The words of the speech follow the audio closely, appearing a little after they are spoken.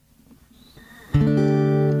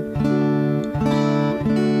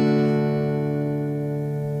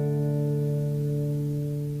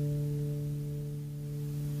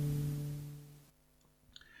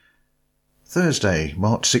Thursday,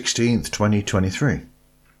 March 16th, 2023.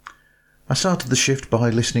 I started the shift by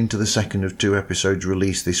listening to the second of 2 episodes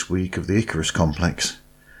released this week of the Icarus Complex.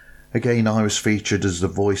 Again, I was featured as the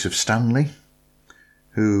voice of Stanley,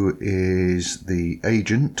 who is the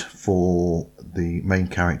agent for the main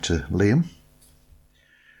character Liam.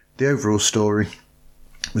 The overall story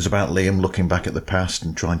was about Liam looking back at the past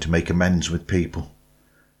and trying to make amends with people.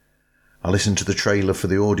 I listened to the trailer for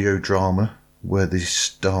the audio drama Where the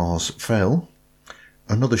Stars Fell,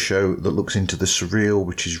 another show that looks into the surreal,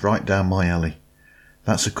 which is right down my alley.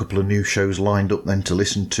 That's a couple of new shows lined up then to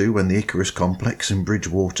listen to when the Icarus Complex and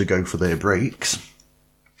Bridgewater go for their breaks.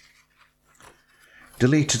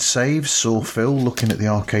 Deleted Saves saw Phil looking at the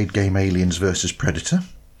arcade game Aliens vs Predator,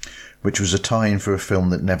 which was a tie-in for a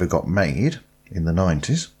film that never got made in the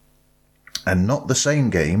 90s, and not the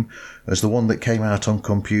same game as the one that came out on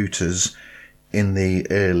computers in the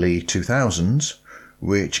early 2000s,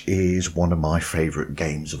 which is one of my favourite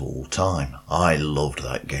games of all time. I loved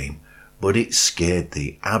that game, but it scared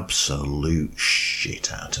the absolute shit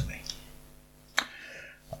out of me.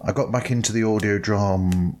 I got back into the audio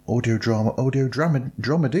dramedy,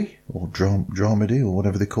 or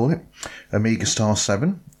whatever they call it, Amiga Star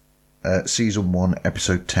 7, Season 1,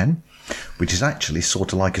 Episode 10, which is actually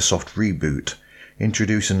sort of like a soft reboot,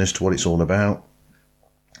 introducing us to what it's all about.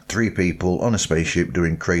 3 people on a spaceship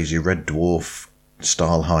doing crazy Red Dwarf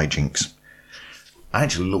style hijinks. I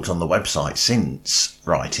actually looked on the website since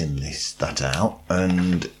writing that out,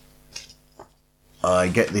 and I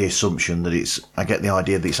get the assumption that I get the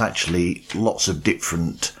idea that it's actually lots of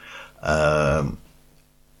different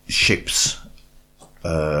ships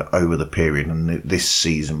over the period, and this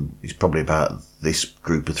season is probably about this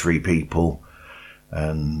group of 3 people,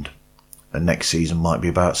 and the next season might be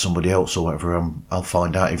about somebody else or whatever. I'll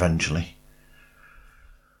find out eventually.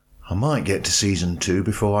 I might get to season 2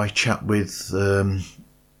 before I chat with the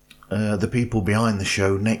people behind the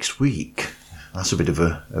show next week. That's a bit of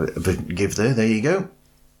a give there. There you go.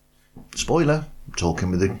 Spoiler. I'm talking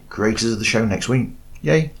with the creators of the show next week.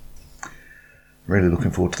 Yay. Really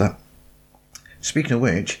looking forward to that. Speaking of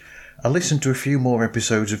which, I listened to a few more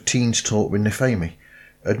episodes of Teens Talk with Nefemi,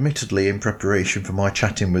 admittedly in preparation for my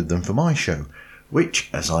chatting with them for my show, which,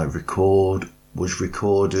 as I record, was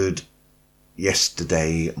recorded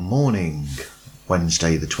yesterday morning,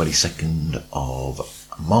 Wednesday the 22nd of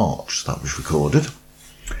March. That was recorded.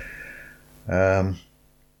 But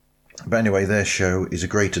anyway, their show is a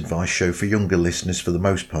great advice show for younger listeners for the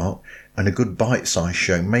most part, and a good bite-sized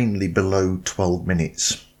show, mainly below 12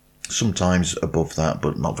 minutes. Sometimes above that,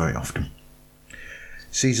 but not very often.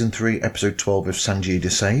 Season 3, Episode 12 of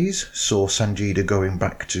Sanjida Says saw Sanjida going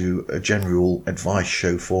back to a general advice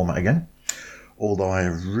show format again, although I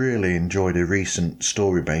have really enjoyed her recent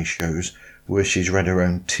story-based shows where she's read her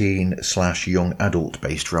own teen/young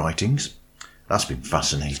adult-based writings. That's been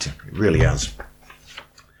fascinating, it really has.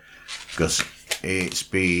 Because it's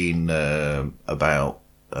been about,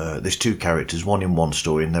 there's 2 characters, one in one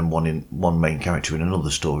story and then one main character in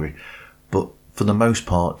another story. But for the most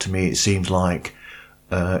part, to me, it seems like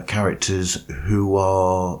characters who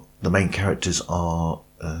are, the main characters are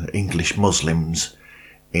English Muslims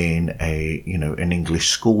in an English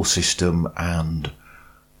school system and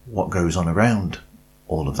what goes on around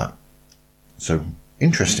all of that. So,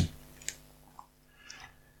 interesting.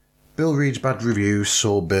 Bill Reed's Bad Reviews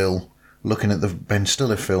saw Bill looking at the Ben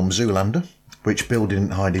Stiller film Zoolander, which Bill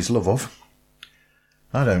didn't hide his love of.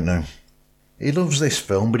 I don't know. He loves this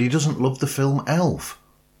film, but he doesn't love the film Elf.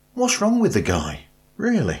 What's wrong with the guy?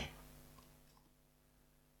 Really?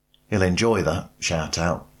 He'll enjoy that, shout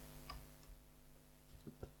out.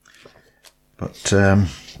 But, where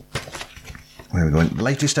are we going? The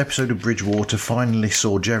latest episode of Bridgewater finally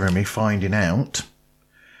saw Jeremy finding out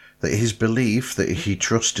that his belief that he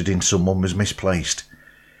trusted in someone was misplaced.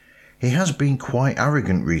 He has been quite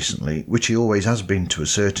arrogant recently, which he always has been to a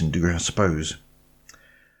certain degree, I suppose.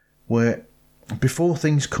 Where, before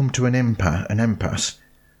things come to an impasse,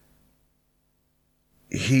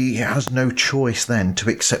 he has no choice then to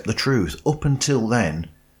accept the truth. Up until then,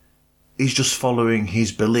 he's just following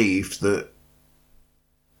his belief that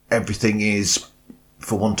everything is,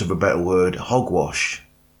 for want of a better word, hogwash.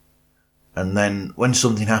 And then when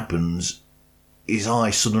something happens, his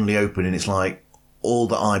eyes suddenly open and it's like, all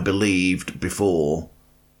that I believed before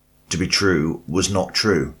to be true was not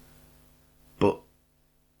true. But,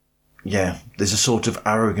 yeah, there's a sort of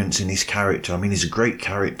arrogance in his character. I mean, he's a great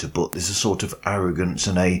character, but there's a sort of arrogance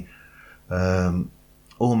and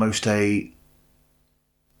almost a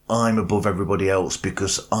I'm above everybody else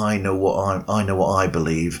because I know what I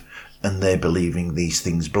believe, and they're believing these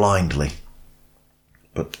things blindly.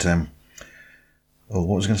 But Oh,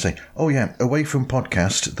 what was I going to say? Oh, yeah. Away from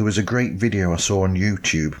podcast, there was a great video I saw on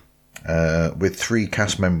YouTube with 3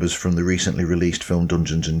 cast members from the recently released film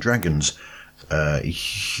Dungeons and Dragons.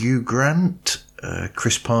 Hugh Grant,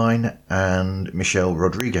 Chris Pine, and Michelle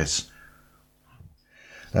Rodriguez.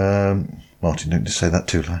 Martin, don't just say that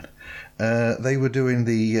too loud. They were doing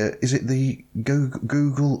the, is it the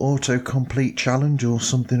Google Autocomplete Challenge or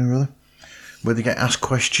something or other? Where they get asked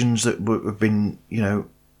questions that have been,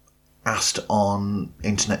 asked on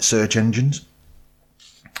internet search engines.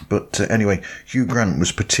 But anyway, Hugh Grant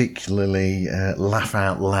was particularly laugh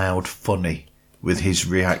out loud funny with his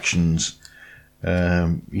reactions.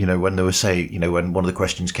 When they were saying, when one of the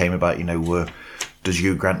questions came about, does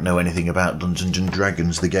Hugh Grant know anything about Dungeons and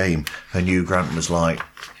Dragons, the game? And Hugh Grant was like,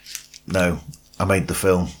 no, I made the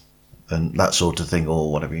film, and that sort of thing,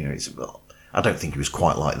 or whatever. I don't think he was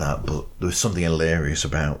quite like that, but there was something hilarious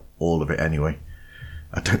about all of it anyway.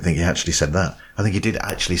 I don't think he actually said that. I think he did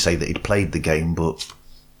actually say that he'd played the game, but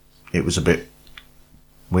it was a bit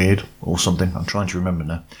weird or something. I'm trying to remember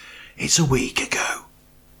now. It's a week ago.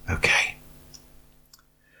 Okay.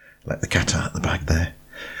 Let the cat out of the bag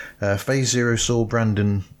there. Phase Zero saw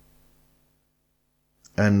Brandon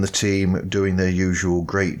and the team doing their usual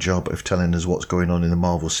great job of telling us what's going on in the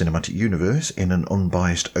Marvel Cinematic Universe in an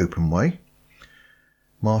unbiased, open way.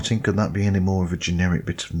 Martin, could that be any more of a generic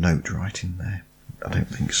bit of note writing there? I don't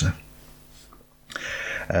think so.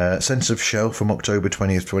 Sense of Shell from October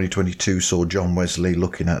 20th, 2022 saw John Wesley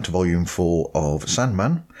looking at Volume 4 of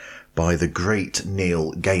Sandman by the great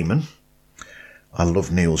Neil Gaiman. I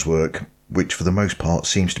love Neil's work, which for the most part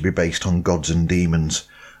seems to be based on gods and demons.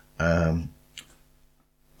 I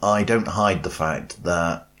don't hide the fact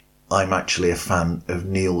that I'm actually a fan of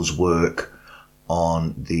Neil's work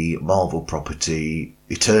on the Marvel property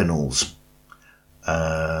Eternals,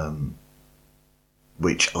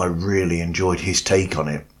 which I really enjoyed his take on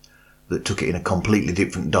it, that took it in a completely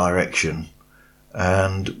different direction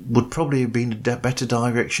and would probably have been a better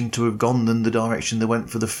direction to have gone than the direction they went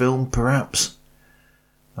for the film, perhaps.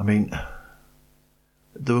 I mean,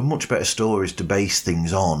 there were much better stories to base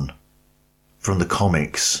things on from the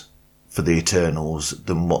comics for the Eternals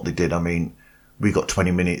than what they did. I mean, we got 20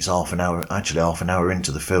 minutes, half an hour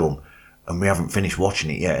into the film, and we haven't finished watching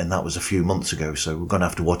it yet, and that was a few months ago, so we're going to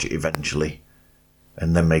have to watch it eventually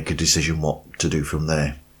and then make a decision what to do from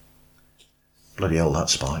there. Bloody hell, that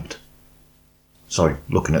spiked. Sorry,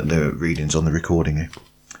 looking at the readings on the recording here.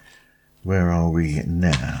 Where are we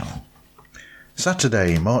now?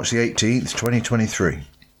 Saturday, March the 18th, 2023.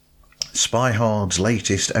 Spy Hard's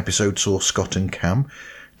latest episode saw Scott and Cam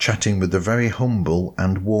chatting with the very humble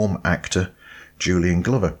and warm actor Julian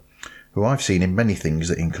Glover, who I've seen in many things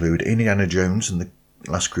that include Indiana Jones and the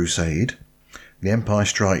Last Crusade, The Empire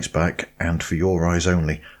Strikes Back, and For Your Eyes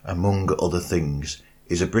Only, among other things.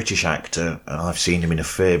 He's a British actor, and I've seen him in a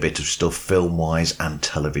fair bit of stuff film-wise and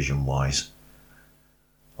television-wise.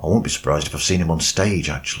 I won't be surprised if I've seen him on stage,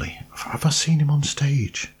 actually. Have I seen him on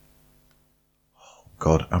stage? Oh,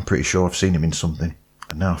 God, I'm pretty sure I've seen him in something.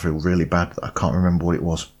 And now I feel really bad that I can't remember what it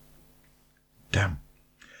was. Damn.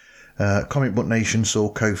 Comic Book Nation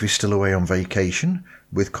saw Kofi still away on vacation,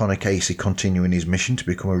 with Connor Casey continuing his mission to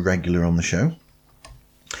become a regular on the show.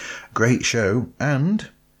 Great show, and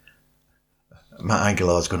Matt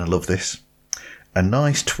Aguilar's going to love this. A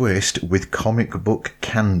nice twist with comic book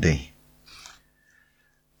candy.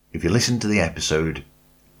 If you listen to the episode,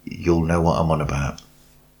 you'll know what I'm on about.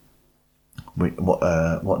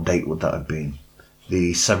 What date would that have been?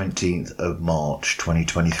 The 17th of March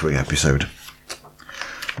 2023 episode.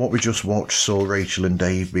 What we just watched saw Rachel and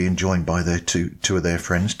Dave being joined by their two of their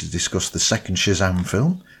friends to discuss the second Shazam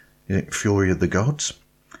film, Fury of the Gods.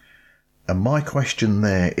 And my question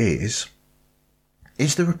there is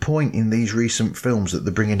there a point in these recent films that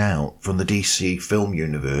they're bringing out from the DC film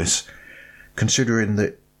universe, considering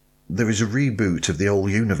that there is a reboot of the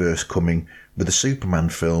old universe coming with a Superman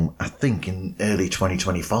film, I think, in early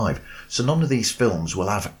 2025. So none of these films will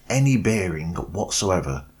have any bearing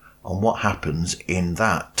whatsoever on what happens in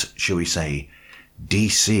that, shall we say,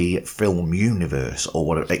 DC film universe, or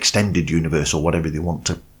what extended universe, or whatever they want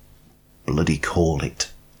to bloody call it.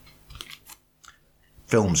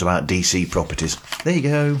 Films about DC properties. There you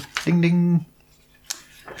go. Ding ding.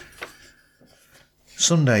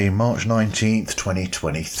 Sunday, March 19th,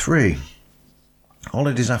 2023.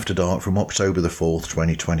 Holidays After Dark from October the 4th,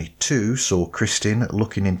 2022 saw Kristin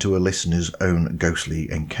looking into a listener's own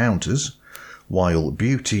ghostly encounters, while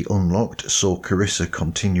Beauty Unlocked saw Carissa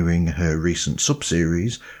continuing her recent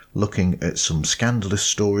sub-series looking at some scandalous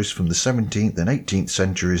stories from the 17th and 18th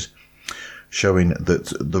centuries, showing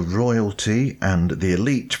that the royalty and the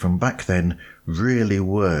elite from back then really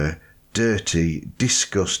were dirty,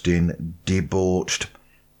 disgusting, debauched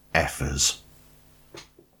effers.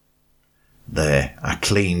 There, I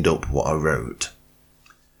cleaned up what I wrote.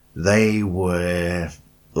 They were,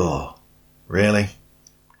 really?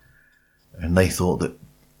 And they thought that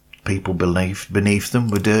people beneath them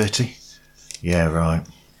were dirty? Yeah, right.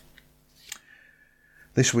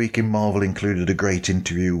 This week in Marvel included a great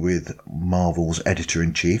interview with Marvel's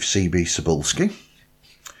editor-in-chief, C.B. Cebulski.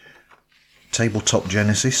 Tabletop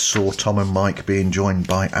Genesis saw Tom and Mike being joined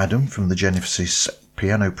by Adam from the Genesis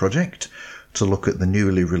Piano Project to look at the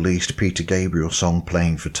newly released Peter Gabriel song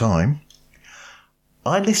Playing for Time.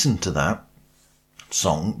 I listened to that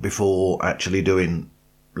song before actually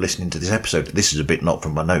listening to this episode. This is a bit not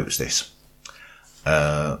from my notes, this.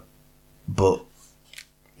 But,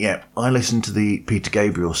 yeah, I listened to the Peter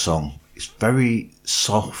Gabriel song. It's very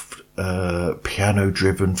soft,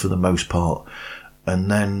 piano-driven for the most part.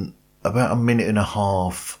 And then about a minute and a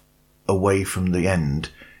half away from the end,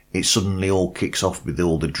 it suddenly all kicks off with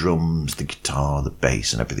all the drums, the guitar, the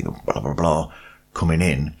bass and everything, blah, blah, blah, coming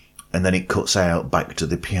in. And then it cuts out back to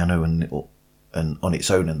the piano and on its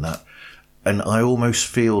own and that. And I almost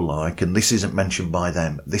feel like, and this isn't mentioned by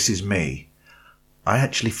them, this is me, I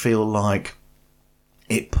actually feel like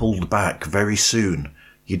it pulled back very soon.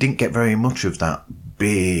 You didn't get very much of that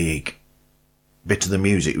big bit of the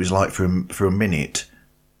music. It was like for a minute,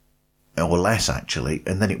 or less actually,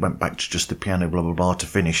 and then it went back to just the piano, blah, blah, blah, to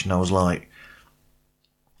finish, and I was like,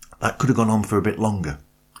 that could have gone on for a bit longer.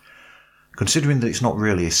 Considering that it's not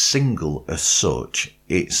really a single as such,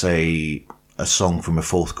 it's a song from a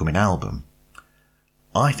forthcoming album,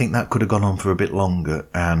 I think that could have gone on for a bit longer,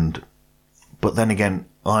 but then again,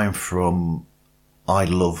 I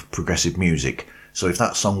love progressive music, so if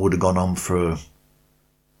that song would have gone on for,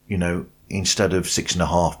 instead of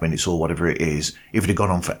 6.5 minutes or whatever it is, if it had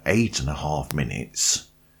gone on for 8.5 minutes,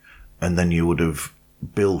 and then you would have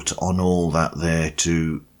built on all that there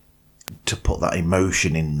to put that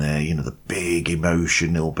emotion in there, the big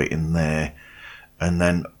emotional bit in there, and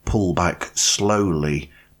then pull back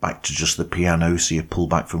slowly back to just the piano, so you pull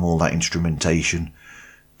back from all that instrumentation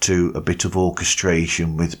to a bit of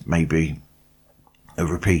orchestration with maybe a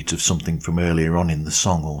repeat of something from earlier on in the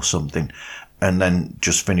song or something, and then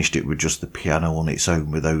just finished it with just the piano on its own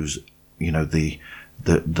with those, the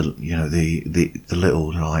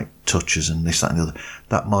little like touches and this, that and the other.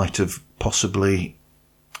 That might have possibly,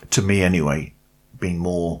 to me anyway, been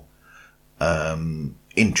more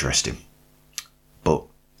interesting. But,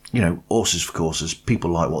 horses for courses.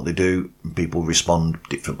 People like what they do and people respond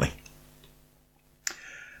differently.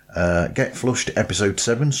 Get Flushed episode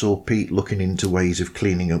 7 saw Pete looking into ways of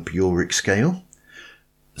cleaning up uric scale.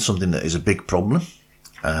 Something that is a big problem.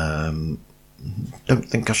 Don't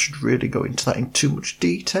think I should really go into that in too much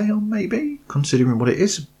detail, maybe, considering what it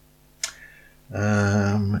is.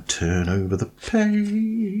 Turn over the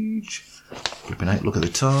page. Flipping out, look at the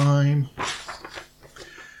time.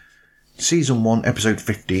 Season 1, episode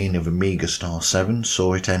 15 of Amiga Star 7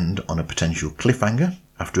 saw it end on a potential cliffhanger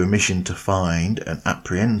after a mission to find and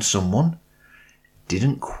apprehend someone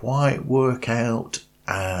didn't quite work out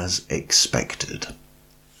as expected.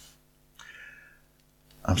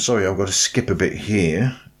 I'm sorry, I've got to skip a bit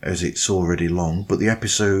here as it's already long, but the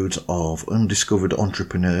episodes of Undiscovered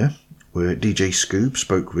Entrepreneur, where DJ Scoob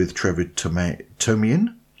spoke with Trevor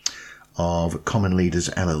Tomian of Common Leaders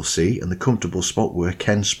LLC, and The Comfortable Spot, where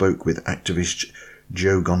Ken spoke with activist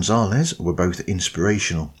Joe Gonzalez, were both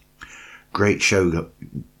inspirational. Great shows,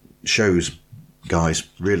 guys.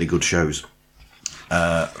 Really good shows.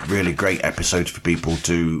 Really great episodes for people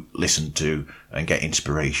to listen to and get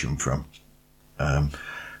inspiration from.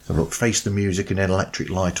 So look, Face the Music and Electric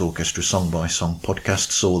Light Orchestra Song by Song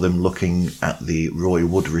podcast saw them looking at the Roy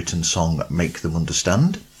Wood written song Make Them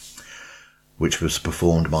Understand, which was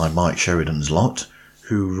performed by Mike Sheridan's lot,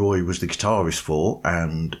 who Roy was the guitarist for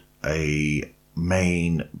and a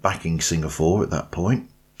main backing singer for at that point.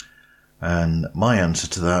 And my answer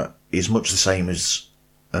to that is much the same as,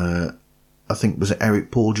 I think, was it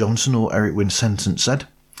Eric Paul Johnson or Eric Winston said?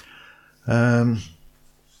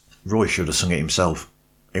 Roy should have sung it himself.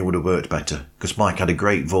 It would have worked better, because Mike had a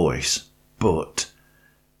great voice, but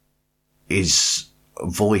his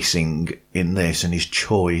voicing in this and his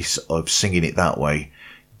choice of singing it that way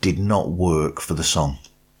did not work for the song,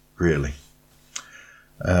 really.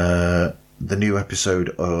 The new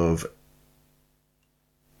episode of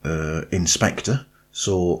Inspector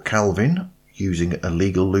saw Calvin using a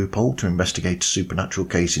legal loophole to investigate a supernatural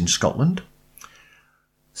case in Scotland.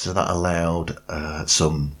 So that allowed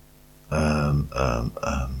some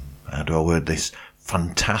how do I word this?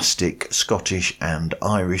 fantastic Scottish and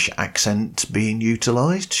Irish accent being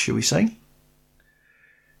utilised, shall we say.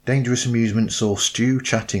 Dangerous Amusement saw Stu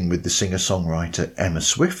chatting with the singer-songwriter Emma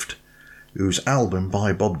Swift, whose album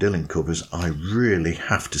by Bob Dylan covers I really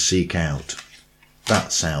have to seek out.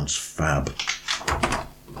 That sounds fab.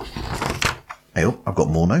 Hey, I've got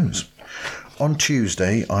more notes. On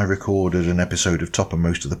Tuesday, I recorded an episode of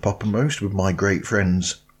Toppermost of the Poppermost with my great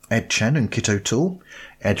friends Ed Chen and Kit O'Toole.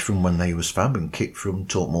 Ed from When They Was Fab and Kit from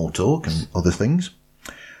Talk More Talk and other things,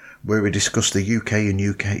 where we discussed the UK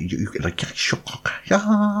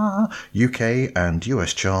and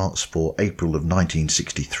US charts for April of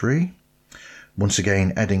 1963. Once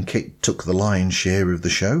again, Ed and Kit took the lion's share of the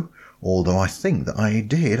show, although I think that I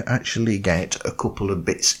did actually get a couple of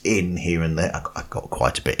bits in here and there. I got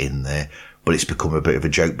quite a bit in there, but it's become a bit of a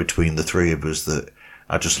joke between the three of us that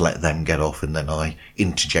I just let them get off and then I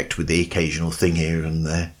interject with the occasional thing here and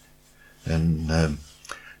there. And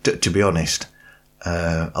to be honest,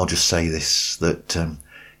 I'll just say this, that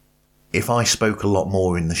if I spoke a lot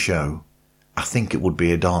more in the show, I think it would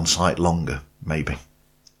be a darn sight longer, maybe.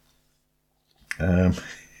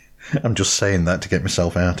 I'm just saying that to get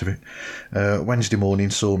myself out of it. Wednesday morning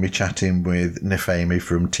saw me chatting with Nefemi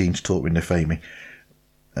from Teens Talk with Nefemi.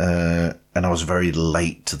 And I was very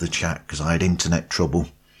late to the chat because I had internet trouble.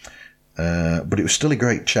 But it was still a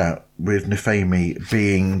great chat, with Nefemi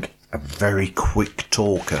being a very quick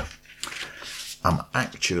talker. I'm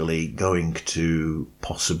actually going to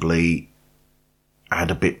possibly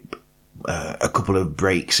add a couple of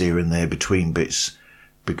breaks here and there between bits,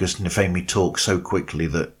 because Nefemi talks so quickly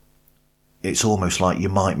that it's almost like you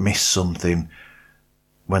might miss something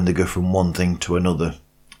when they go from one thing to another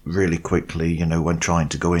really quickly, when trying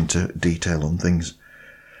to go into detail on things.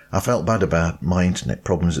 I felt bad about my internet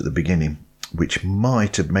problems at the beginning, which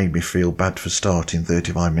might have made me feel bad for starting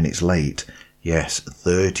 35 minutes late. Yes,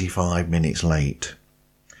 35 minutes late.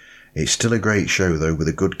 It's still a great show, though, with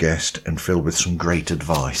a good guest and filled with some great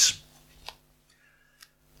advice.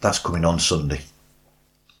 That's coming on Sunday.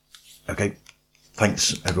 Okay,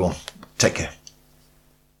 thanks, everyone. Take care.